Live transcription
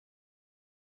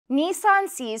Nissan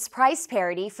sees price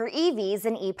parity for EVs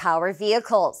and e-power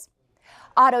vehicles.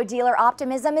 Auto dealer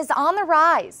optimism is on the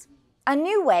rise. A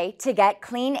new way to get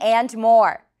clean and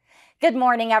more. Good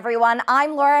morning, everyone.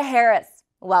 I'm Laura Harris.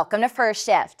 Welcome to First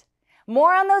Shift.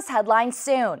 More on those headlines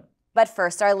soon. But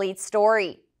first, our lead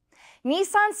story.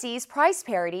 Nissan sees price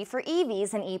parity for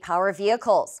EVs and e-power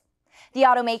vehicles. The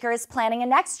automaker is planning a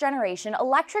next-generation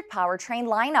electric powertrain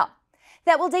lineup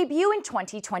that will debut in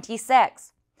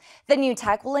 2026. The new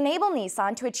tech will enable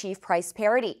Nissan to achieve price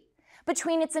parity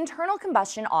between its internal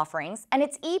combustion offerings and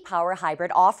its e-power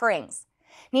hybrid offerings.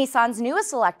 Nissan's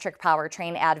newest electric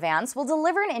powertrain Advance will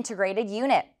deliver an integrated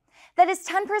unit that is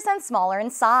 10% smaller in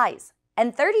size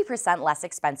and 30% less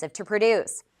expensive to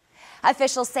produce.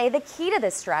 Officials say the key to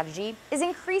this strategy is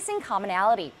increasing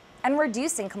commonality and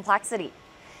reducing complexity.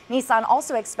 Nissan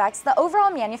also expects the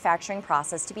overall manufacturing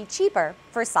process to be cheaper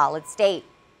for solid state.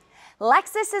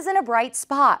 Lexus is in a bright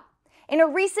spot in a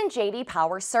recent J.D.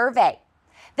 Power survey.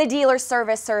 The dealer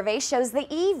service survey shows the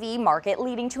EV market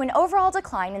leading to an overall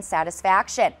decline in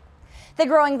satisfaction. The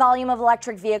growing volume of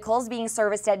electric vehicles being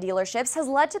serviced at dealerships has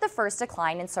led to the first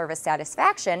decline in service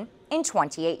satisfaction in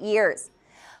 28 years.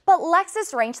 But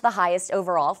Lexus ranked the highest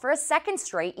overall for a second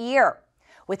straight year,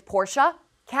 with Porsche,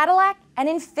 Cadillac, and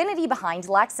Infiniti behind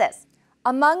Lexus.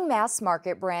 Among mass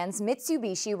market brands,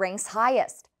 Mitsubishi ranks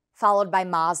highest, followed by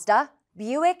Mazda,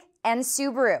 Buick, and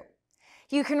Subaru.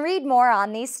 You can read more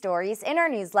on these stories in our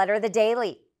newsletter, The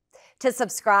Daily. To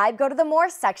subscribe, go to the More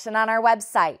section on our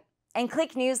website and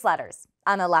click Newsletters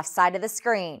on the left side of the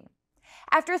screen.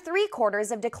 After 3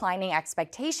 quarters of declining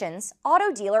expectations,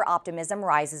 auto dealer optimism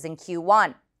rises in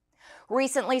Q1.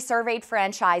 Recently surveyed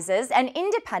franchises and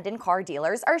independent car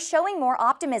dealers are showing more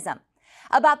optimism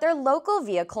about their local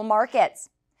vehicle markets.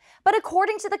 But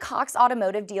according to the Cox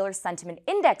Automotive Dealer Sentiment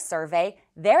Index survey,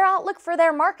 their outlook for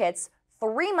their markets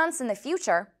 3 months in the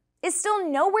future is still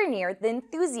nowhere near the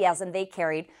enthusiasm they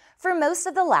carried for most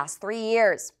of the last 3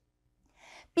 years.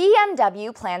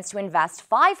 BMW plans to invest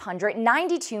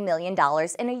 $592 million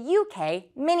in a UK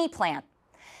mini plant.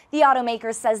 The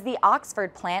automaker says the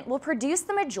Oxford plant will produce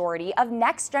the majority of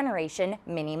next-generation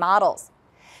mini models.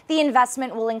 The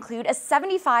investment will include a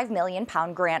 £75 million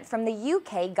grant from the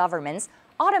UK government's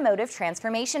Automotive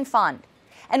Transformation Fund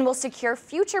and will secure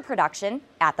future production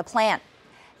at the plant.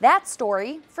 That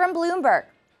story from Bloomberg.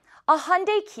 A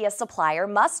Hyundai Kia supplier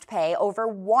must pay over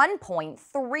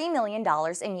 $1.3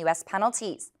 million in U.S.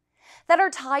 penalties that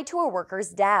are tied to a worker's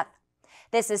death.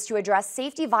 This is to address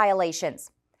safety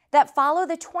violations that follow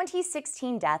the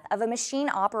 2016 death of a machine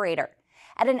operator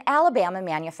at an Alabama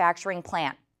manufacturing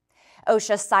plant.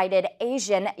 OSHA cited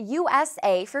Asian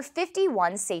USA for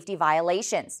 51 safety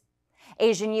violations.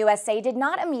 Asian USA did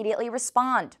not immediately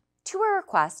respond to a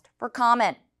request for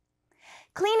comment.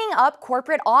 Cleaning up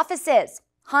corporate offices.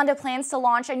 Honda plans to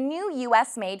launch a new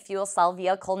U.S.-made fuel cell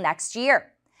vehicle next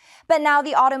year. But now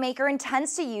the automaker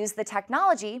intends to use the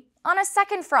technology on a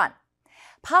second front,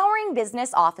 powering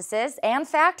business offices and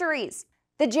factories.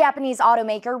 The Japanese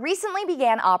automaker recently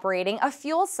began operating a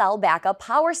fuel cell backup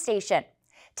power station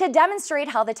to demonstrate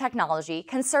how the technology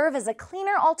can serve as a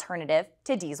cleaner alternative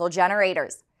to diesel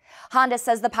generators. Honda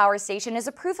says the power station is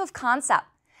a proof of concept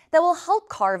that will help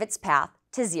carve its path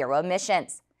to zero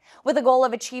emissions, with a goal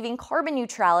of achieving carbon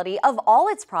neutrality of all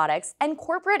its products and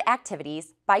corporate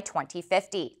activities by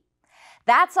 2050.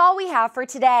 That's all we have for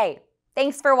today.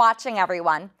 Thanks for watching,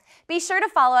 everyone. Be sure to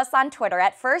follow us on Twitter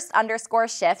at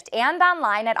 @first_shift and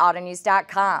online at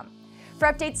autonews.com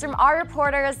for updates from our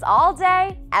reporters all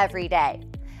day, every day.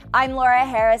 I'm Laura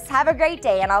Harris. Have a great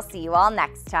day, and I'll see you all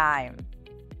next time.